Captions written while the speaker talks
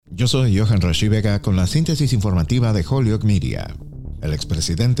Yo soy Johan Rashi Vega con la síntesis informativa de Holyoke Media. El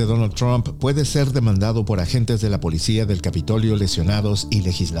expresidente Donald Trump puede ser demandado por agentes de la policía del Capitolio lesionados y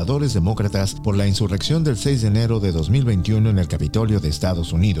legisladores demócratas por la insurrección del 6 de enero de 2021 en el Capitolio de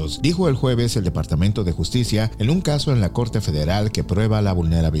Estados Unidos, dijo el jueves el Departamento de Justicia en un caso en la Corte Federal que prueba la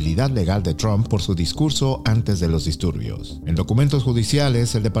vulnerabilidad legal de Trump por su discurso antes de los disturbios. En documentos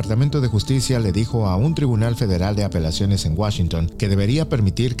judiciales, el Departamento de Justicia le dijo a un tribunal federal de apelaciones en Washington que debería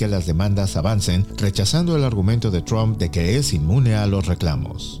permitir que las demandas avancen, rechazando el argumento de Trump de que es inmune a los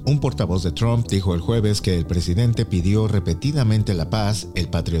reclamos. Un portavoz de Trump dijo el jueves que el presidente pidió repetidamente la paz, el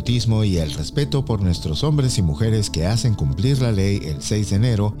patriotismo y el respeto por nuestros hombres y mujeres que hacen cumplir la ley el 6 de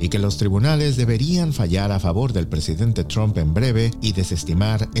enero y que los tribunales deberían fallar a favor del presidente Trump en breve y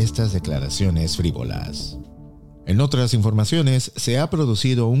desestimar estas declaraciones frívolas. En otras informaciones, se ha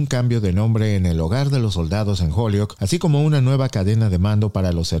producido un cambio de nombre en el Hogar de los Soldados en Holyoke, así como una nueva cadena de mando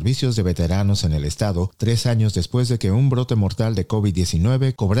para los servicios de veteranos en el estado, 3 años después de que un brote mortal de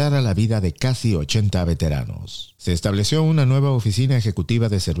COVID-19 cobrara la vida de casi 80 veteranos. Se estableció una nueva oficina ejecutiva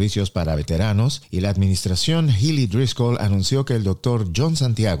de servicios para veteranos y la administración Healy Driscoll anunció que el Dr. John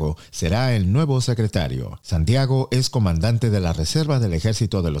Santiago será el nuevo secretario. Santiago es comandante de la Reserva del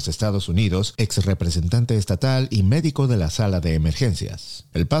Ejército de los Estados Unidos, ex representante estatal y médico de la sala de emergencias.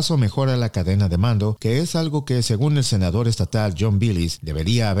 El paso mejora la cadena de mando, que es algo que, según el senador estatal John Billis,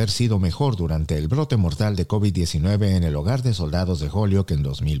 debería haber sido mejor durante el brote mortal de COVID-19 en el Hogar de Soldados de Holyoke en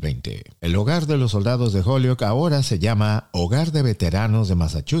 2020. El Hogar de los Soldados de Holyoke ahora se llama Hogar de Veteranos de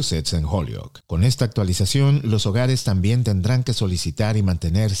Massachusetts en Holyoke. Con esta actualización, los hogares también tendrán que solicitar y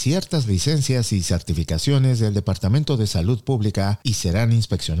mantener ciertas licencias y certificaciones del Departamento de Salud Pública y serán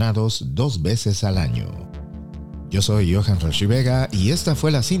inspeccionados 2 veces al año. Yo soy Johan Rashi Vega y esta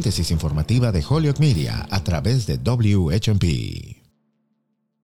fue la síntesis informativa de Holyoke Media a través de WHMP.